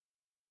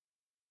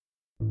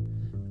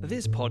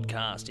This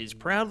podcast is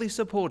proudly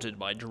supported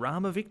by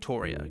Drama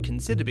Victoria.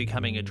 Consider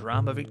becoming a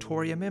Drama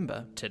Victoria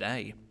member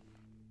today.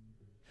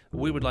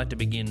 We would like to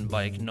begin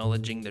by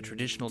acknowledging the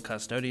traditional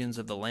custodians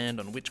of the land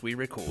on which we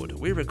record.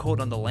 We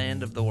record on the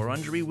land of the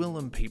Wurundjeri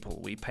Willam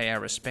people. We pay our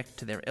respect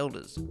to their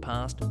elders,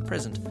 past,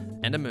 present,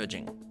 and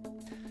emerging.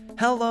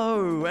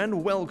 Hello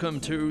and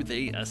welcome to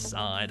The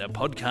Aside, a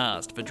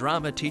podcast for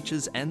drama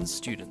teachers and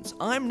students.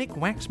 I'm Nick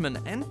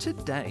Waxman, and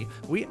today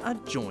we are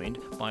joined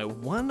by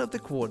one of the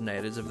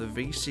coordinators of the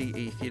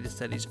VCE Theatre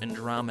Studies and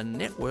Drama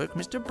Network,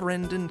 Mr.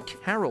 Brendan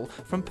Carroll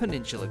from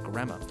Peninsula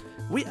Grammar.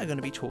 We are going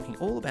to be talking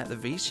all about the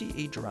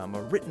VCE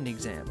Drama Written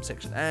Exam,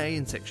 Section A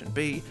and Section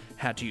B,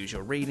 how to use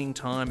your reading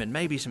time, and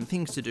maybe some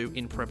things to do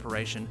in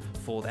preparation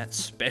for that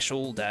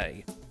special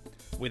day.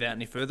 Without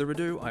any further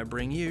ado, I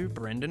bring you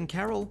Brendan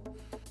Carroll.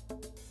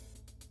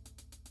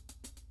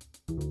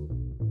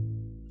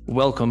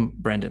 Welcome,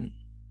 Brendan.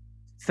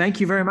 Thank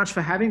you very much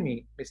for having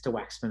me, Mr.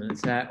 Waxman.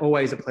 It's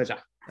always a pleasure.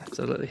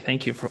 Absolutely.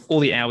 Thank you for all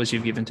the hours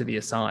you've given to The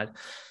Aside.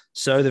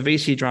 So the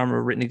VCE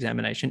Drama Written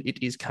Examination,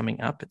 it is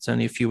coming up. It's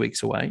only a few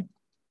weeks away.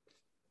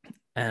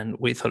 And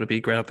we thought it'd be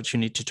a great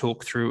opportunity to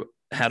talk through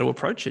how to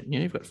approach it. You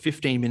know, you've got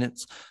 15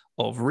 minutes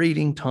of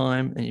reading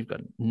time and you've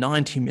got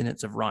 90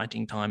 minutes of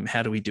writing time.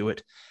 How do we do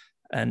it?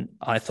 And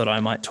I thought I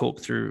might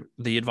talk through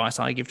the advice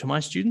I give to my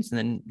students, and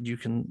then you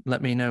can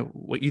let me know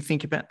what you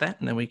think about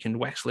that, and then we can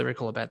wax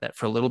lyrical about that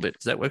for a little bit.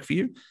 Does that work for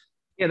you?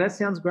 Yeah, that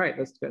sounds great.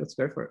 Let's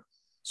go for it.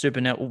 Super.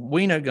 Now,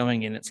 we know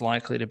going in, it's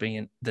likely to be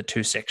in the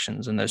two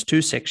sections, and those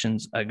two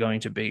sections are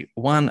going to be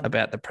one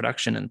about the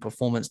production and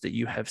performance that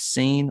you have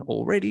seen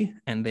already,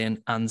 and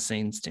then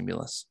unseen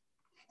stimulus.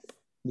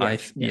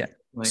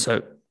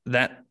 So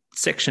that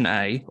section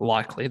A,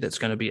 likely, that's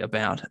going to be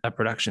about a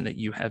production that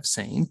you have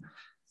seen.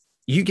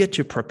 You get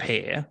to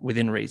prepare,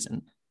 within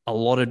reason, a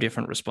lot of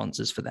different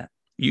responses for that.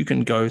 You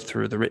can go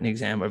through the written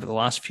exam over the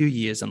last few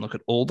years and look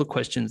at all the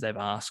questions they've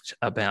asked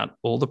about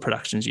all the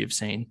productions you've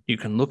seen. You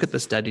can look at the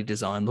study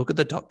design, look at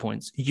the dot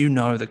points. You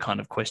know the kind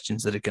of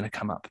questions that are going to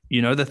come up.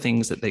 You know the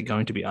things that they're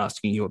going to be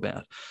asking you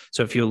about.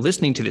 So if you're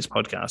listening to this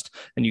podcast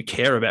and you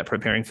care about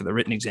preparing for the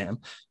written exam,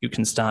 you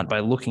can start by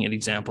looking at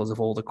examples of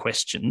all the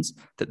questions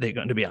that they're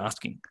going to be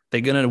asking. They're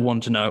going to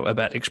want to know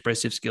about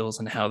expressive skills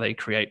and how they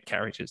create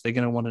characters. They're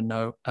going to want to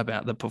know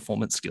about the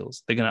performance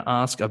skills. They're going to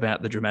ask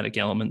about the dramatic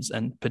elements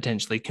and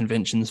potentially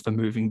conventions for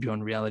moving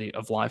beyond reality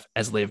of life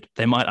as lived.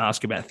 They might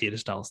ask about theatre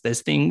styles.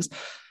 There's things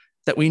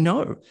that we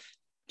know.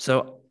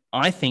 So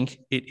I think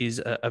it is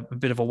a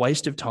bit of a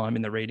waste of time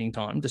in the reading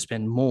time to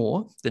spend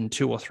more than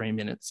 2 or 3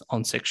 minutes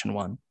on section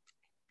 1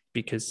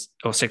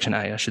 or section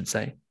A, I should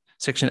say.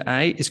 Section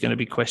A is going to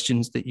be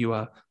questions that you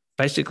are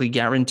basically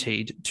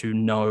guaranteed to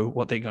know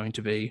what they're going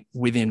to be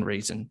within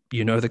reason.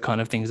 You know the kind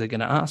of things they're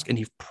going to ask, and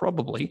you've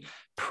probably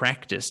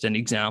practiced an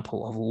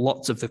example of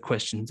lots of the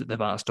questions that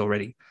they've asked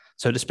already.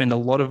 So to spend a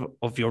lot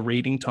of your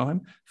reading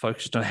time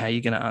focused on how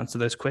you're going to answer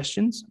those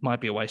questions might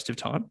be a waste of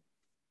time.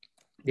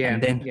 Yeah.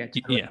 And then,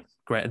 totally.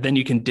 Great. Then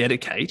you can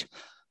dedicate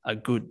a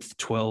good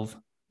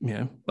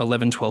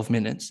 11, 12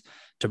 minutes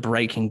to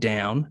breaking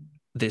down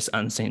this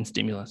unseen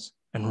stimulus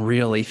and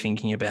really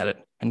thinking about it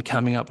and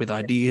coming up with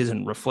ideas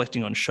and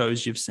reflecting on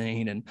shows you've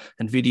seen and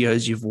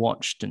videos you've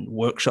watched and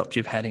workshops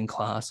you've had in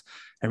class,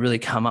 and really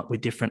come up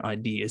with different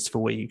ideas for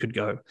where you could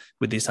go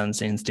with this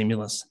unseen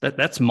stimulus.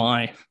 That's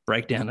my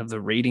breakdown of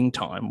the reading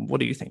time. What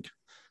do you think?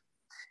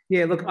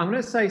 Yeah, look, I'm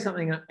going to say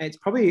something. It's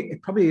probably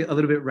a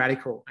little bit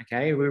radical.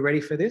 Okay, are we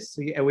ready for this?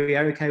 Are we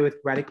okay with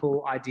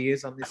radical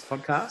ideas on this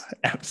podcast?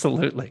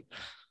 Absolutely.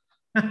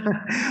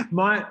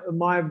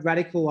 My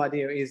radical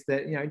idea is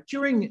that,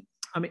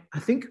 I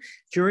think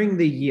during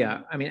the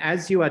year,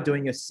 as you are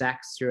doing your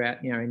SACs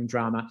throughout, in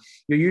drama,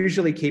 you're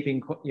usually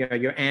keeping,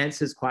 your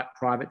answers quite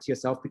private to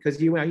yourself,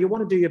 because you want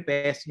to do your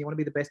best and you want to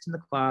be the best in the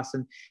class,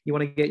 and you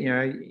want to get,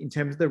 in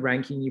terms of the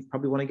ranking, you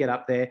probably want to get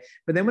up there.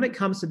 But then when it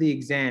comes to the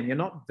exam, you're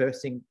not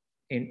versing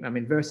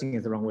versing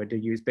is the wrong word to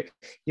use, but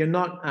you're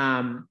not,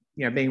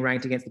 being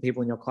ranked against the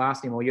people in your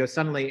class anymore. You're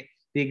suddenly,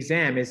 the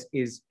exam is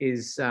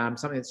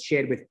something that's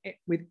shared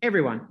with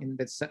everyone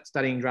that's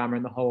studying drama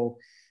in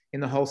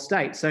the whole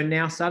state. So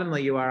now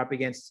suddenly you are up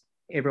against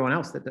everyone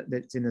else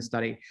that's in the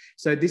study.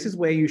 So this is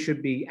where you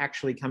should be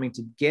actually coming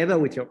together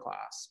with your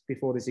class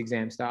before this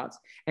exam starts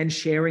and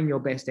sharing your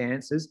best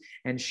answers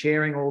and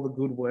sharing all the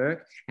good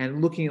work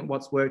and looking at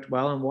what's worked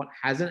well and what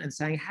hasn't, and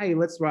saying, hey,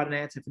 let's write an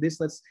answer for this.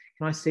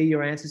 Can I see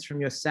your answers from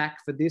your SAC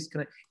for this?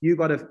 You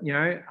got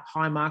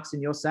high marks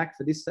in your SAC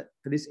for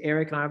this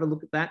area. Can I have a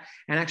look at that?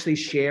 And actually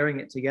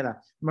sharing it together.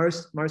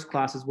 Most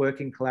classes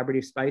work in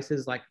collaborative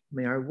spaces like,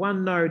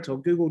 OneNote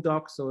or Google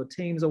Docs or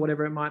Teams or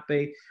whatever it might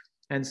be.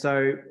 And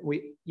so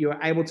you're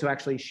able to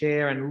actually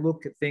share and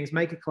look at things,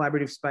 make a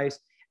collaborative space,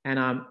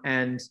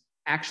 and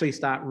actually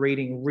start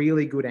reading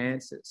really good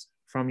answers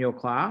from your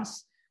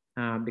class,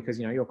 because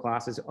your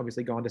class has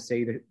obviously gone to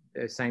see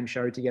the same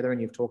show together and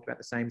you've talked about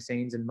the same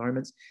scenes and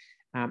moments.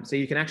 So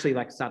you can actually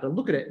like start to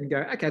look at it and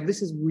go, okay,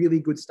 this is really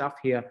good stuff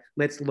here.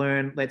 Let's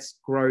learn, let's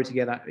grow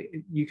together.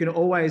 You can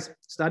always,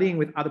 studying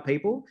with other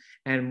people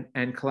and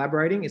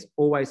collaborating is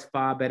always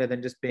far better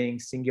than just being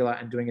singular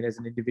and doing it as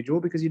an individual,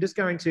 because you're just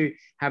going to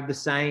have the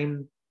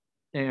same,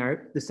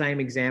 the same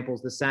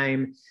examples, the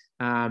same,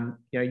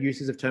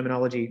 uses of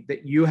terminology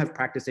that you have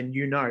practiced and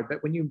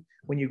But when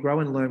you grow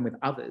and learn with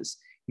others,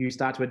 you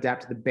start to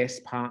adapt to the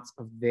best parts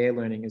of their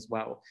learning as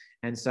well.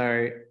 And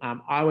so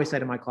I always say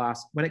to my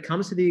class, when it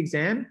comes to the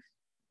exam,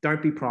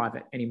 don't be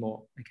private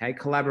anymore. Okay,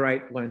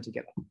 collaborate, learn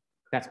together.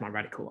 That's my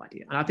radical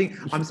idea. And I think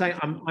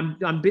I'm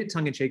a bit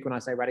tongue in cheek when I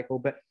say radical,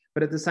 but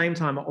at the same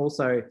time, I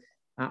also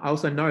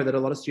know that a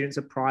lot of students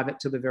are private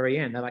to the very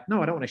end. They're like,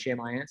 no, I don't want to share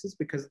my answers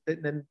because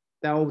then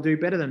they'll do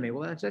better than me.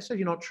 Well, that's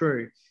actually not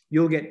true.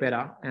 You'll get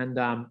better,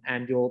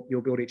 and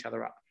you'll build each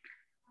other up.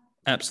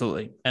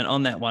 Absolutely. And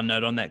on that one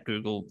note, on that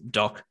Google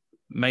Doc,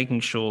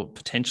 making sure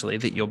potentially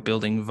that you're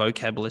building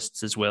vocab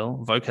lists as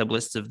well, vocab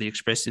lists of the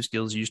expressive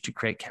skills used to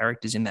create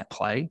characters in that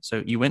play.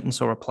 So you went and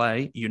saw a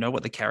play, you know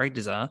what the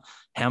characters are.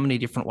 How many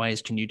different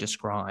ways can you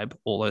describe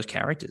all those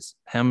characters?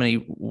 How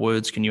many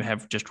words can you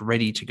have just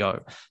ready to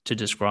go to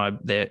describe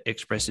their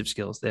expressive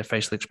skills, their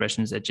facial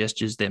expressions, their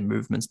gestures, their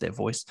movements, their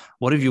voice?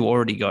 What have you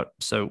already got?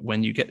 So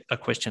when you get a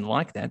question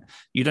like that,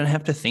 you don't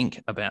have to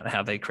think about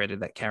how they created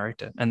that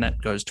character. And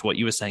that goes to what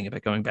you were saying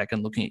about going back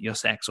and looking at your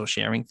SACs or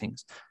sharing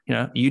things.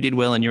 You did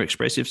well in your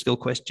expressive skill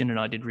question, and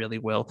I did really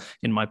well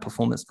in my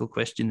performance skill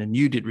question, and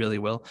you did really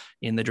well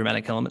in the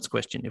dramatic elements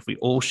question. If we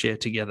all share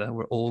together,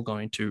 we're all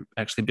going to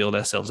actually build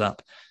ourselves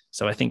up.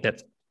 So I think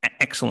that's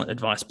excellent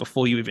advice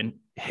before you even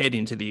head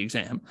into the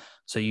exam.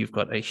 So you've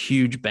got a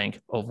huge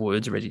bank of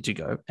words ready to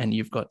go, and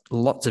you've got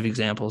lots of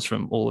examples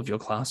from all of your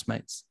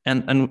classmates.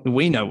 And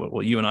we know,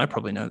 well, you and I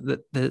probably know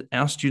that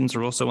our students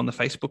are also on the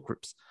Facebook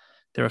groups.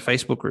 There are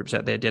Facebook groups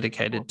out there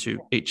dedicated to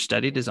each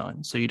study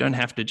design. So you don't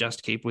have to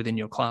just keep within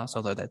your class,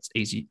 although that's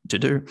easy to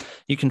do.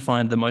 You can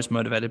find the most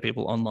motivated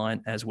people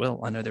online as well.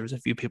 I know there was a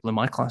few people in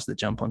my class that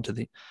jump onto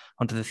the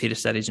theatre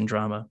studies and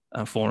drama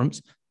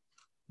forums.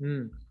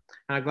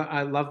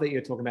 I love that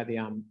you're talking about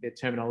the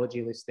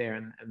terminology list there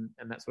and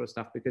that sort of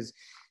stuff, because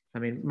I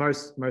mean,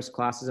 most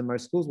classes and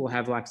most schools will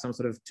have like some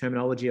sort of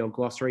terminology or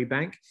glossary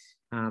bank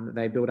that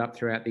they build up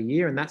throughout the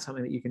year, and that's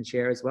something that you can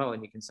share as well.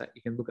 And you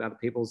can look at other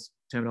people's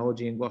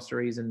terminology and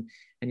glossaries, and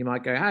you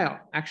might go, hey,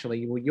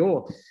 actually,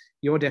 well,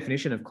 your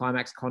definition of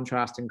climax,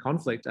 contrast, and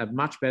conflict are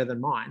much better than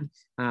mine.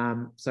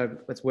 So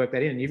let's work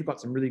that in. And you've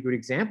got some really good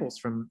examples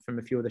from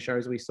a few of the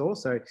shows we saw.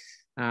 So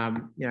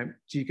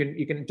you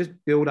can just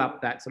build up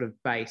that sort of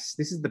base.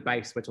 This is the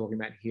base we're talking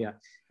about here.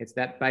 It's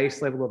that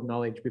base level of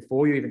knowledge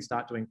before you even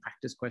start doing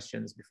practice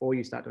questions, before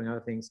you start doing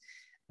other things.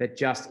 That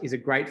just is a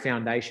great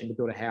foundation to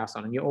build a house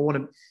on. And you all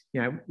want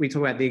to, we talk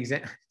about the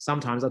exam.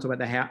 Sometimes I'll talk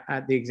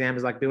about the exam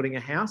as like building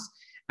a house.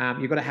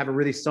 You've got to have a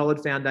really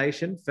solid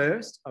foundation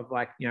first of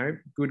like,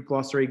 good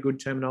glossary, good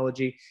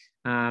terminology,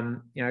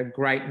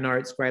 great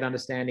notes, great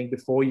understanding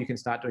before you can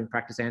start doing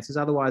practice answers.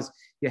 Otherwise,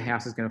 your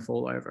house is going to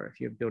fall over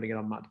if you're building it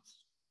on mud.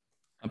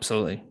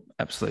 Absolutely.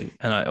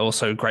 And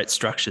also great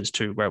structures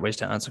too, great ways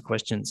to answer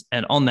questions.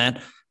 And on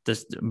that,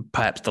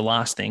 perhaps the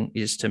last thing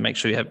is to make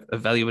sure you have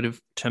evaluative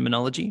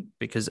terminology,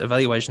 because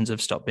evaluations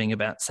have stopped being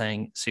about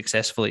saying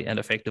successfully and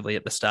effectively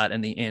at the start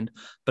and the end,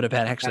 but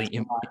about actually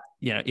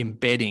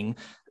embedding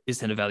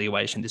is an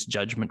evaluation, this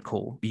judgment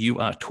call. You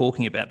are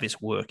talking about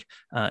this work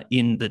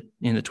in the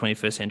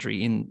 21st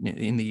century,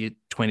 in the year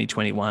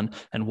 2021,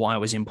 and why it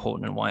was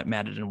important and why it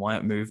mattered and why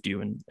it moved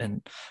you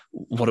and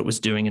what it was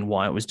doing and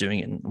why it was doing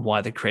it and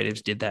why the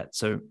creatives did that.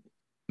 So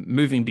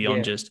moving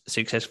beyond just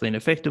successfully and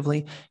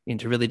effectively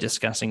into really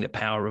discussing the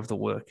power of the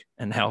work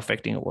and how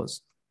affecting it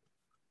was.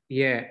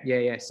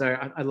 Yeah. So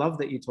I love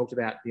that you talked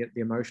about the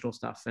emotional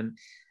stuff, and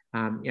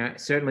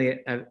certainly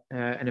an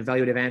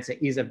evaluative answer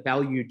is a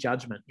value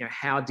judgment.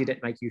 How did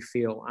it make you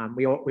feel?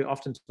 We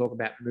often talk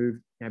about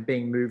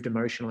being moved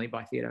emotionally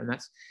by theatre, and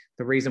that's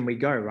the reason we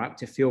go, right?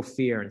 To feel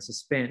and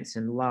suspense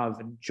and love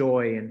and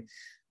joy and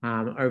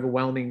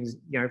overwhelming.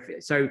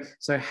 So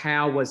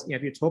how was,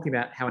 if you're talking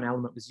about how an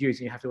element was used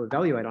and you have to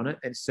evaluate on it,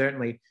 then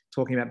certainly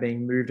talking about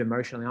being moved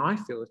emotionally, I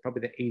feel, is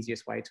probably the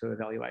easiest way to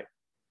evaluate.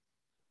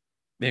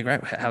 Yeah,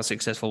 great. How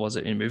successful was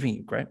it in moving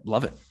you? Great,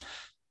 love it.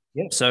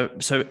 Yeah. So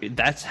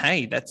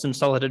that's some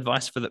solid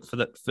advice for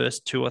the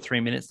first 2 or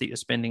 3 minutes that you're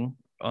spending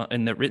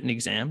in the written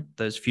exam.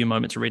 Those few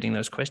moments of reading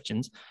those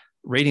questions,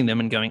 reading them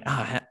and going,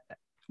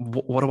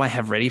 what do I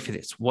have ready for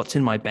this? What's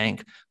in my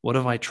bank? What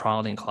have I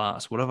trialed in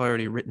class? What have I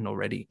already written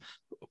already?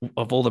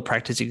 Of all the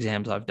practice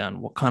exams I've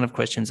done, what kind of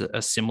questions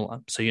are similar?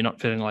 So you're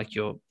not feeling like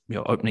you're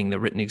opening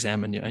the written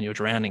exam and you're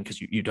drowning because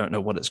you don't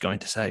know what it's going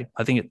to say.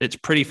 I think it's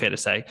pretty fair to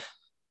say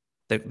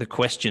that the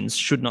questions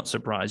should not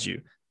surprise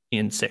you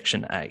in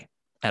section A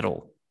at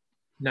all.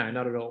 No,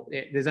 not at all.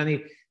 There's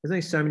only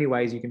so many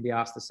ways you can be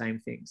asked the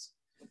same things.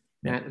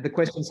 Now, the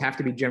questions have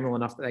to be general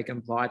enough that they can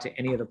apply to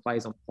any of the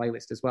plays on the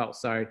playlist as well.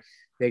 So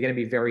they're going to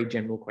be very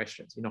general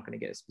questions. You're not going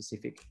to get a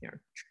specific,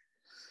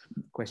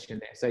 question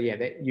there. So yeah,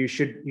 you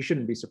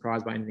shouldn't be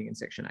surprised by anything in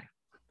section A.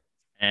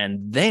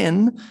 And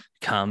then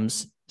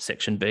comes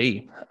section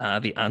B,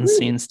 the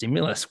unseen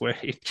stimulus, where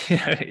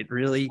it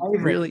really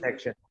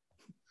section.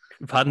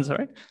 Pardon,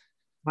 sorry?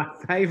 My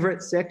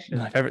favorite section.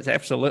 My favorite,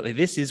 absolutely.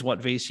 This is what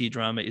VCE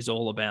drama is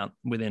all about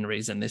within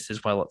reason. This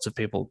is why lots of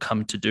people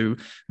come to do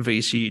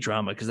VCE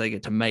drama, because they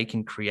get to make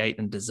and create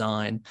and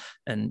design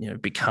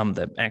and become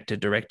the actor,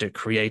 director,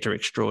 creator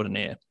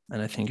extraordinaire. And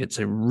I think it's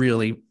a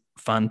really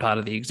fun part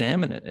of the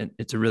exam, and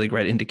it's a really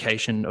great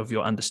indication of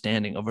your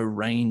understanding of a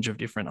range of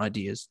different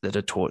ideas that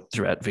are taught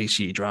throughout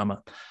VCE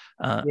drama.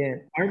 I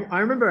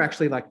remember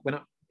actually, like when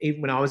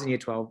I was in year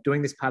 12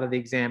 doing this part of the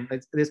exam,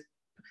 there's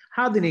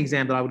hardly an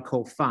exam that I would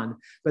call fun,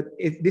 but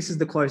this is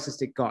the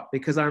closest it got,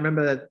 because I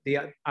remember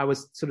I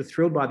was sort of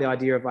thrilled by the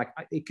idea of, like,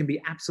 it can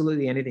be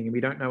absolutely anything and we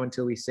don't know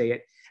until we see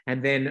it.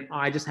 And then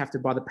I just have to,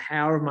 by the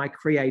power of my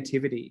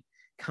creativity,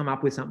 come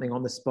up with something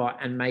on the spot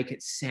and make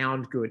it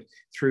sound good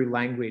through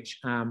language.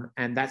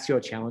 And that's your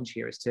challenge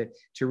here, is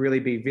to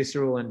really be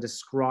visceral and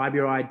describe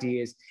your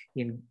ideas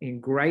in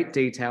great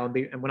detail.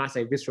 And when I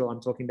say visceral, I'm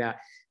talking about,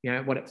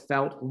 what it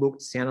felt,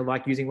 looked, sounded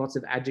like, using lots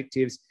of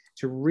adjectives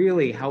to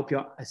really help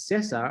your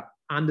assessor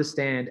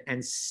understand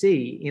and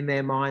see in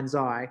their mind's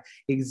eye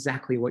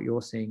exactly what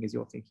you're seeing as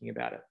you're thinking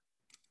about it.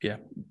 Yeah.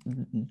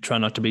 Try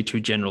not to be too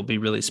general, be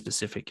really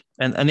specific.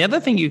 And the other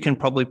thing you can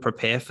probably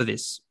prepare for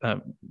this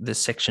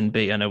section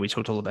B, I know we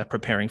talked all about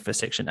preparing for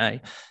section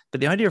A,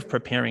 but the idea of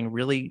preparing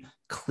really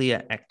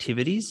clear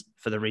activities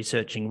for the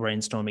researching,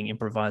 brainstorming,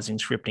 improvising,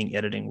 scripting,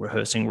 editing,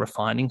 rehearsing,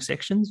 refining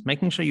sections,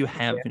 making sure you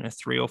have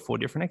 3 or 4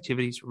 different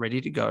activities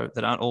ready to go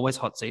that aren't always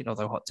hot seat,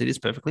 although hot seat is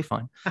perfectly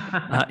fine.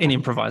 In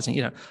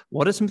improvising,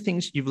 what are some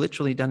things you've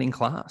literally done in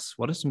class?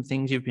 What are some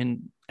things you've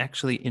been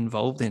actually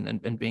involved in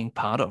and being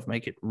part of?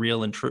 Make it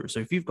real and true. So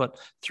if you've got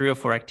 3 or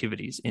 4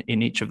 activities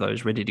in each of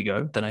those ready to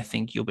go, then I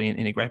think you'll be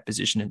in a great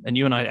position. And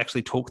you and I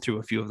actually talked through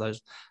a few of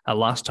those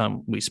last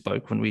time we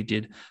spoke, when we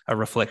did a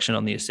reflection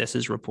on the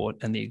assessor's report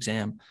and the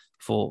exam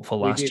for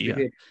last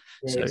year.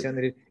 So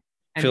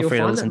feel free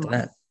to listen to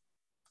that.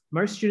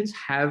 Most students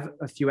have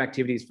a few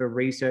activities for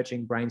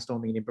researching,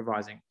 brainstorming, and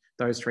improvising,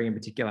 those 3 in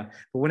particular.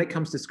 But when it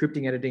comes to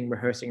scripting, editing,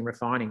 rehearsing, and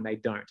refining, they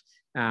don't.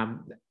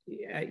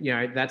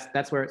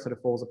 That's where it sort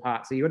of falls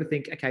apart. So you got to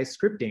think, okay,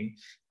 scripting.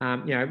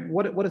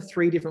 What are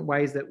 3 different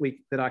ways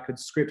that I could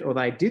script, or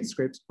they did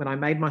script when I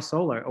made my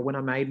solo, or when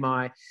I made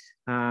my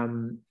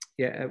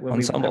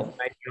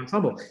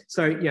ensemble.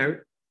 So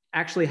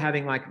actually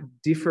having like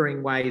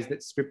differing ways that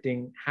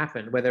scripting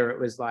happened, whether it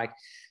was like,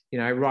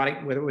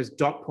 writing, whether it was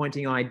dot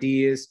pointing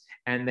ideas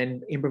and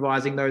then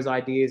improvising those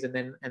ideas and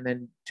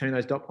then turning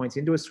those dot points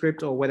into a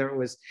script, or whether it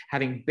was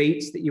having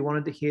beats that you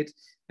wanted to hit.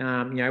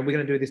 We're going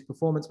to do this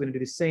performance, we're going to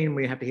do this scene,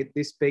 we have to hit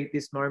this beat,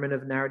 this moment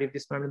of narrative,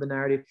 this moment of the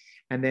narrative,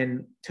 and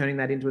then turning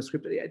that into a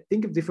script.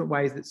 Think of different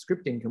ways that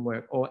scripting can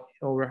work, or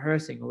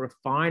rehearsing, or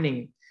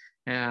refining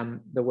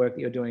the work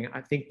that you're doing.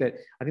 I think that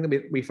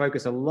we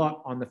focus a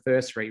lot on the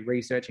first 3,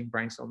 researching,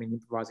 brainstorming,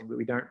 improvising, but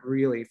we don't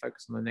really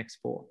focus on the next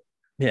 4.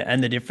 Yeah,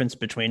 and the difference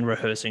between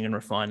rehearsing and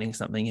refining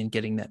something and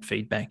getting that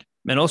feedback.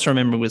 And also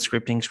remember, with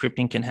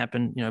scripting can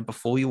happen,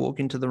 before you walk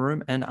into the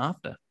room and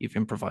after you've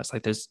improvised.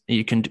 Like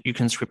you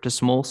can script a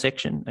small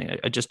section,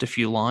 just a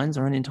few lines,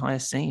 or an entire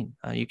scene.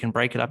 You can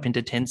break it up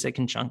into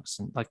 10-second chunks,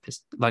 and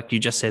like you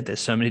just said, there's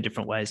so many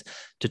different ways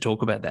to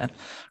talk about that.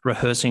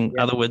 Rehearsing,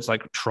 other words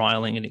like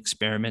trialing and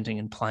experimenting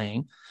and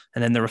playing,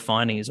 and then the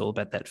refining is all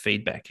about that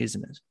feedback,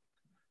 isn't it?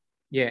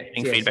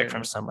 Getting feedback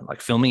from someone,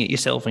 like filming it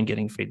yourself and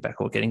getting feedback,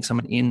 or getting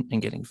someone in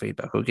and getting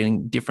feedback, or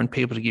getting different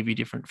people to give you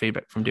different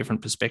feedback from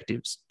different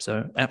perspectives.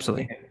 So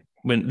absolutely.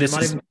 When this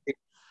is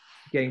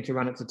getting to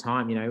run it to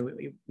time,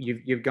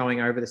 you're going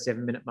over the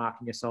 7-minute mark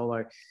in your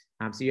solo.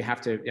 So you have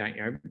to,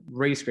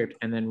 re-script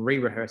and then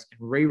re-rehearse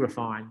and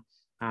re-refine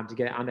to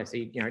get it under. So,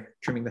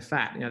 trimming the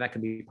fat, that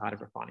can be part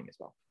of refining as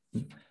well.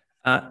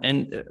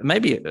 And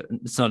maybe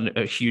it's not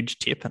a huge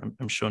tip, and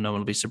I'm sure no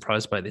one will be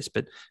surprised by this,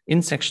 but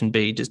in section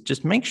B,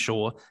 just make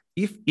sure,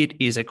 if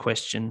it is a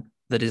question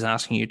that is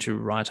asking you to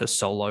write a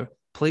solo,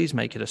 please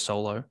make it a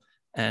solo.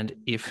 And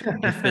if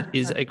it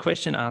is a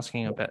question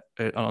asking about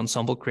an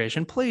ensemble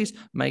creation, please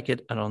make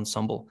it an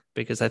ensemble,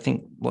 because I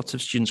think lots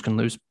of students can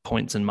lose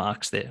points and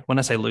marks there. When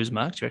I say lose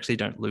marks, you actually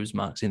don't lose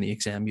marks in the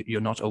exam. You're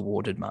not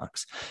awarded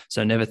marks.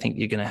 So never think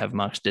you're going to have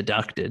marks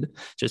deducted.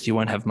 Just you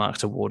won't have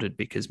marks awarded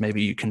because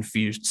maybe you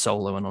confused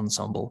solo and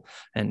ensemble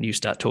and you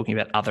start talking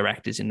about other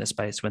actors in the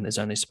space when there's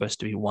only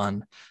supposed to be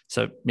one.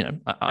 So,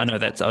 I know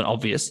that's an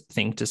obvious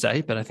thing to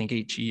say, but I think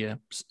each year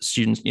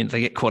students,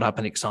 they get caught up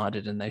and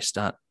excited and they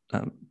start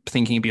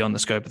thinking beyond the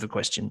scope of the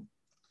question.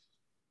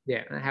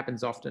 Yeah, that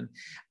happens often.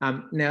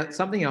 Now,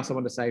 something else I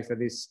want to say for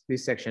this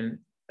section,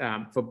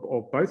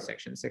 or both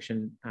sections,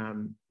 section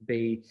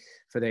B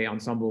for the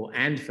ensemble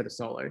and for the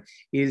solo,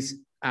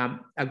 is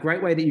a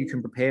great way that you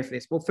can prepare for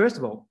this. Well, first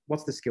of all,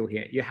 what's the skill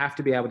here? You have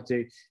to be able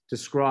to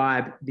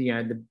describe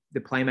the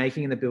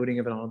playmaking and the building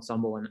of an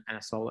ensemble and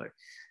a solo,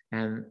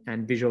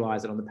 and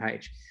visualize it on the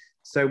page.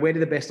 So where do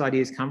the best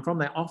ideas come from?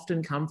 They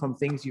often come from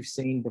things you've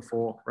seen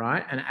before,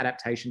 right? And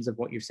adaptations of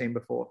what you've seen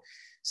before.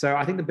 So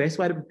I think the best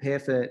way to prepare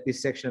for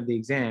this section of the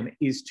exam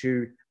is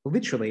to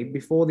literally,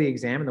 before the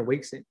exam and the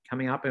weeks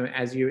coming up, and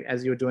as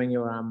you're doing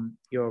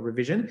your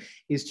revision,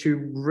 is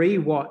to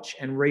re-watch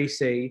and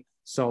re-see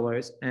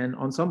solos and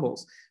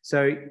ensembles.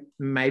 So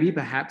maybe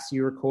perhaps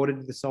you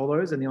recorded the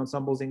solos and the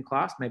ensembles in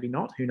class, maybe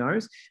not, who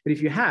knows? But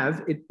if you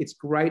have, it's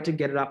great to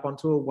get it up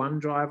onto a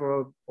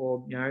OneDrive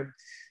or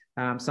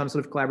some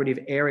sort of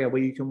collaborative area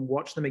where you can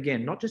watch them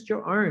again, not just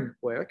your own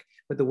work,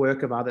 but the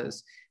work of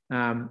others.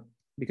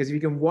 Because if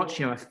you can watch,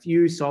 a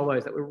few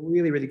solos that were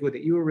really, really good,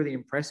 that you were really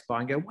impressed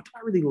by, and go, what do I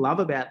really love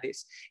about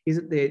this? Is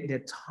it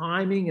the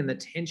timing and the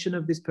tension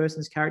of this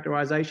person's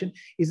characterization?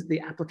 Is it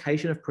the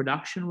application of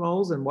production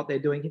roles and what they're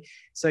doing?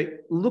 So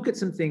look at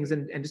some things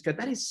and just go,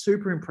 that is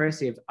super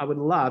impressive. I would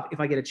love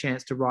if I get a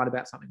chance to write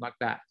about something like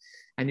that.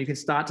 And you can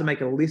start to make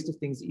a list of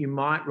things that you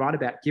might write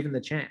about given the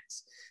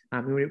chance.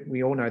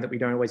 We all know that we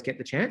don't always get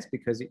the chance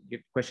because your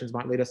questions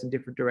might lead us in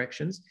different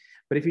directions.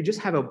 But if you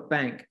just have a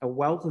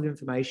wealth of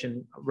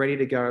information ready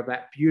to go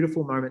about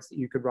beautiful moments that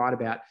you could write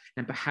about,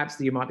 and perhaps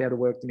that you might be able to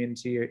work them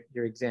into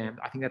your exam,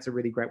 I think that's a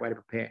really great way to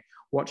prepare.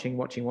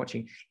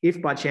 Watching.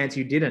 If by chance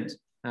you didn't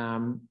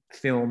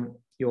film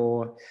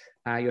your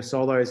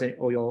solos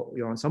or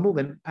your ensemble,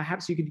 then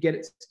perhaps you could get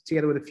it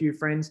together with a few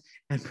friends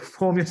and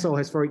perform your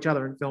solos for each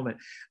other and film it.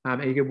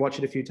 And you could watch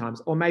it a few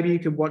times. Or maybe you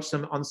could watch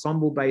some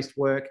ensemble-based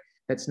work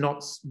that's not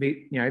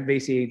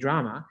VCE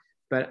drama,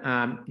 but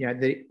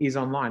that is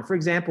online. For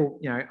example,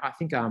 I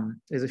think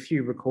there's a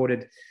few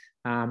recorded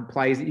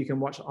plays that you can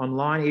watch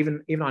online.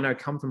 Even I know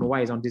Come From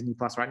Away is on Disney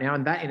Plus right now,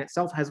 and that in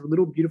itself has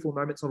little beautiful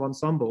moments of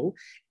ensemble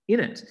in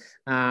it.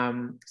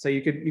 So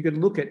you could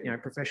look at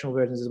professional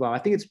versions as well. I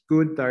think it's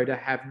good though to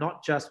have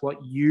not just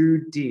what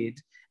you did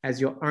as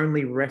your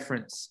only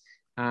reference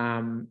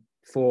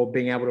for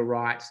being able to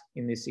write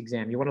in this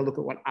exam. You want to look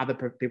at what other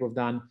people have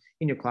done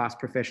in your class,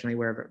 professionally,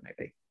 wherever it may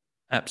be.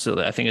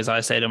 Absolutely. I think, as I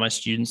say to my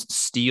students,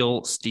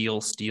 steal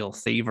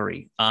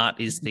thievery. Art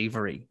is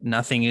thievery.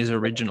 Nothing is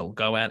original.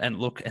 Go out and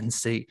look and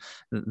see.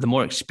 The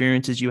more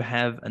experiences you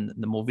have and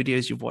the more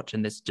videos you've watched,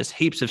 and there's just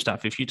heaps of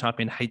stuff. If you type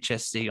in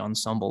HSC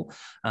ensemble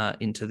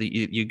into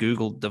your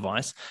Google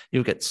device,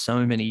 you'll get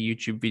so many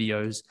YouTube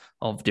videos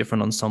of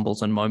different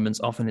ensembles and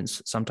moments, often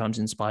sometimes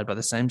inspired by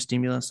the same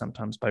stimulus,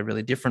 sometimes by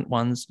really different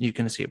ones. You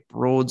can see a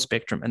broad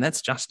spectrum, and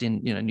that's just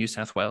in New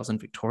South Wales and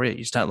Victoria.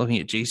 You start looking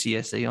at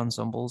GCSE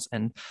ensembles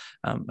and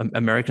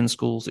American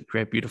schools that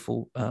create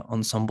beautiful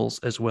ensembles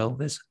as well.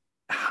 There's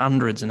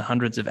hundreds and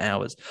hundreds of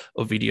hours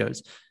of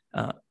videos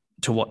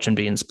to watch and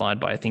be inspired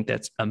by. I think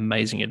that's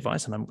amazing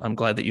advice, and I'm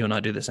glad that you and I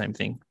do the same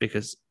thing,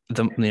 because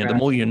the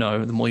more you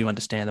know, the more you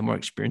understand, the more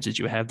experiences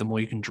you have, the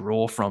more you can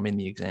draw from in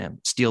the exam.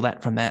 Steal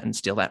that from that, and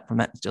steal that from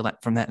that, and steal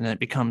that from that, and it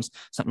becomes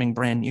something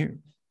brand new.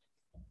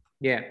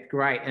 Yeah,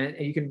 great. And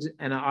you can,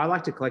 and I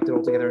like to collect it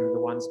all together into the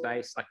one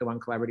space, like the one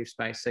collaborative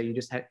space. So you're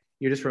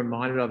just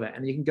reminded of it,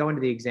 and you can go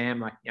into the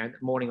exam like the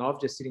morning of,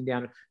 just sitting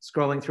down,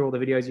 scrolling through all the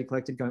videos you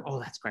collected, going, oh,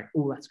 that's great,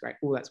 oh, that's great,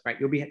 oh, that's great.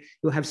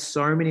 You'll have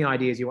so many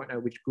ideas, you won't know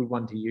which good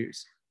one to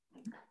use.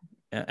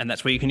 And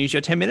that's where you can use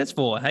your 10 minutes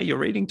for, hey, your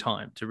reading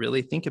time, to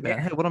really think about,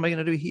 hey, what am I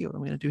going to do here? What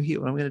am I going to do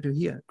here? What am I going to do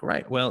here?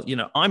 Great. Well,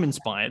 I'm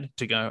inspired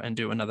to go and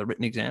do another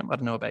written exam. I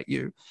don't know about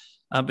you,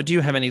 but do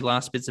you have any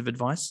last bits of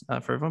advice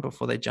for everyone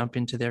before they jump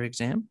into their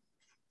exam?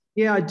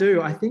 Yeah, I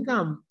do. I think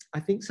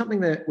something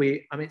that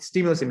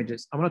stimulus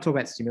images. I want to talk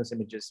about stimulus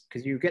images,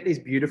 because you get these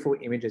beautiful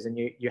images and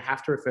you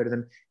have to refer to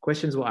them.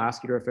 Questions will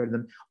ask you to refer to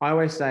them. I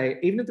always say,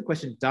 even if the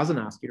question doesn't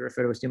ask you to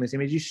refer to a stimulus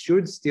image, you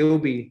should still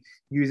be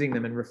using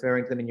them and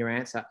referring to them in your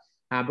answer.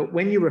 But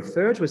when you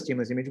refer to a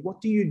stimulus image,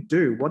 what do you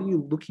do? What are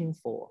you looking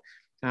for?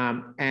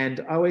 And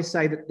I always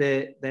say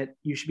that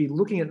you should be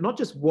looking at not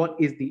just what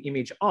is the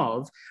image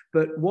of,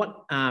 but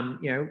what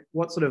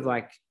sort of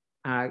like,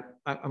 I'm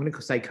going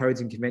to say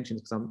codes and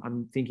conventions, because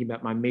I'm thinking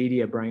about my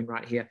media brain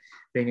right here,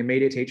 being a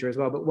media teacher as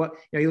well. But what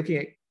you're looking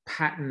at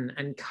pattern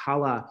and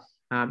color.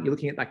 You're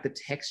looking at like the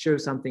texture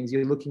of some things.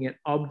 You're looking at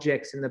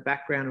objects in the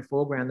background and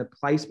foreground, the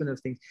placement of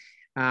things.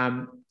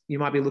 You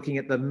might be looking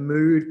at the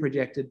mood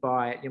projected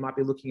by it. You might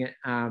be looking at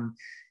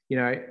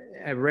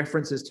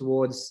references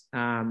towards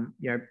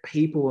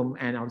people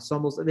and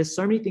ensembles. There's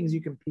so many things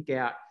you can pick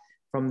out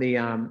from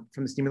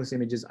the stimulus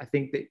images. I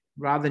think that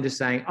rather than just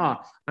saying, oh,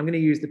 I'm going to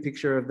use the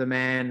picture of the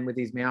man with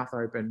his mouth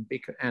open,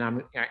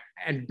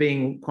 and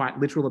being quite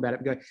literal about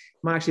it, you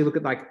might actually look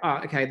at like,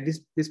 oh, okay,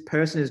 this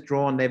person is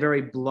drawn, they're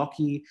very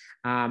blocky,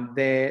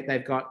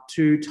 they've got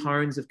two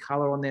tones of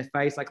color on their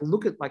face. Like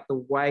look at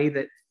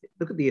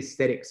the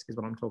aesthetics is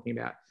what I'm talking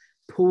about.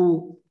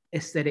 Pull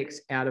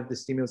aesthetics out of the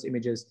stimulus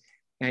images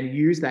and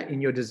use that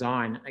in your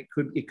design.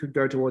 It could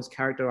go towards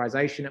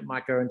characterization. It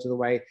might go into the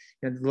way,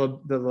 the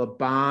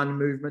Laban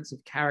movements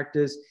of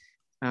characters.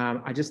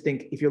 I just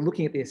think if you're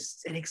looking at the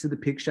aesthetics of the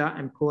picture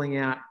and pulling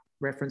out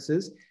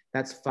references,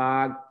 that's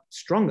far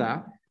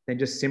stronger than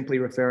just simply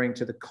referring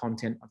to the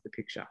content of the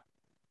picture.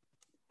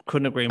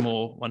 Couldn't agree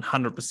more,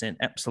 100%,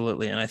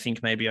 absolutely. And I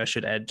think maybe I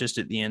should add just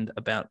at the end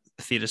about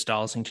theatre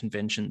styles and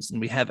conventions. And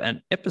we have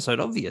an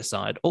episode of The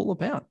Aside all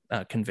about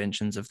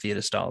conventions of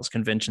theatre styles,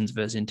 conventions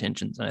versus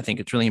intentions. And I think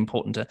it's really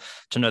important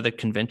to know the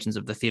conventions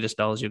of the theatre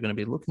styles you're going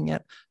to be looking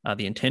at,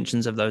 the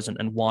intentions of those,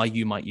 and why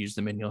you might use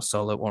them in your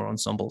solo or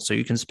ensemble, so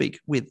you can speak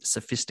with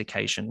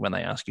sophistication when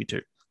they ask you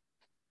to.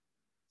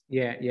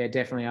 Yeah,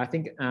 definitely. I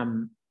think,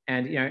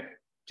 and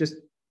just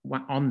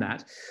on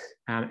that,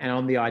 and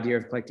on the idea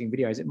of collecting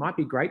videos, it might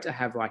be great to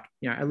have a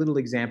little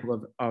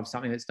example of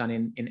something that's done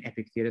in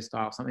epic theatre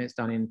style, something that's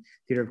done in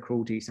theatre of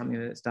cruelty, something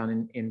that's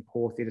done in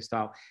poor theatre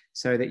style,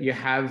 so that you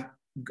have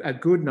a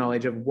good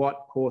knowledge of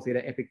what poor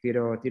theatre, epic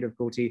theatre, or theatre of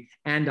cruelty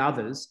and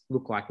others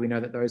look like. We know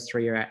that those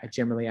three are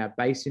generally our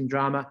base in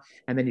drama,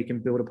 and then you can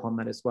build upon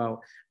that as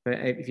well. But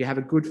if you have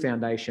a good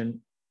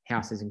foundation,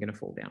 house isn't going to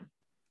fall down.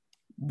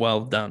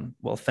 Well done.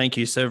 Well, thank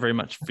you so very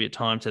much for your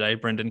time today,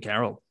 Brendan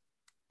Carroll.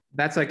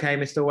 That's okay,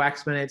 Mr.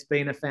 Waxman. It's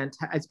been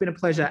a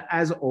pleasure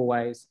as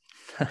always.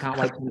 I can't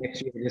wait till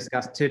next year to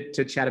discuss,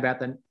 to chat about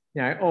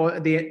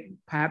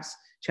perhaps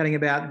chatting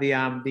about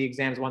the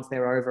exams once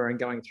they're over and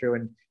going through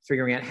and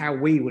figuring out how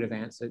we would have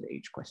answered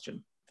each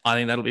question. I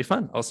think that'll be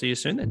fun. I'll see you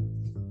soon then.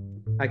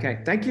 Okay,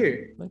 thank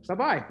you. Thanks.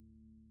 Bye-bye.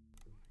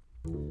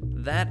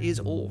 That is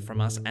all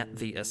from us at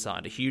The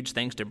Aside. A huge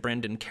thanks to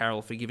Brendan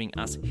Carroll for giving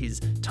us his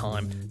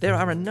time. There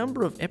are a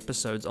number of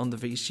episodes on the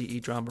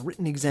VCE drama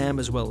written exam,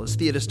 as well as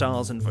theatre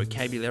styles and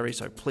vocabulary,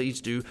 so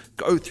please do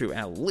go through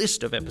our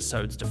list of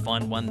episodes to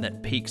find one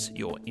that piques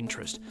your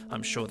interest.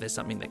 I'm sure there's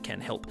something that can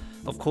help.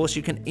 Of course,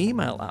 you can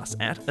email us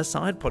at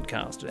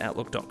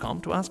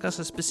asidepodcast@outlook.com to ask us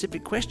a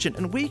specific question,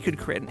 and we could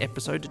create an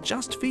episode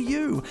just for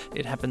you.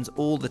 It happens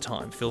all the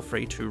time. Feel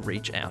free to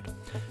reach out.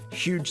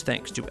 Huge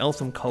thanks to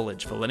Eltham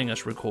College for letting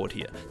us record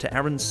here, to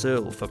Aaron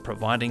Searle for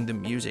providing the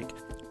music,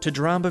 to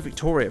Drama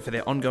Victoria for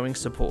their ongoing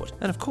support,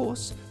 and of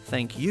course,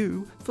 thank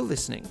you for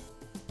listening.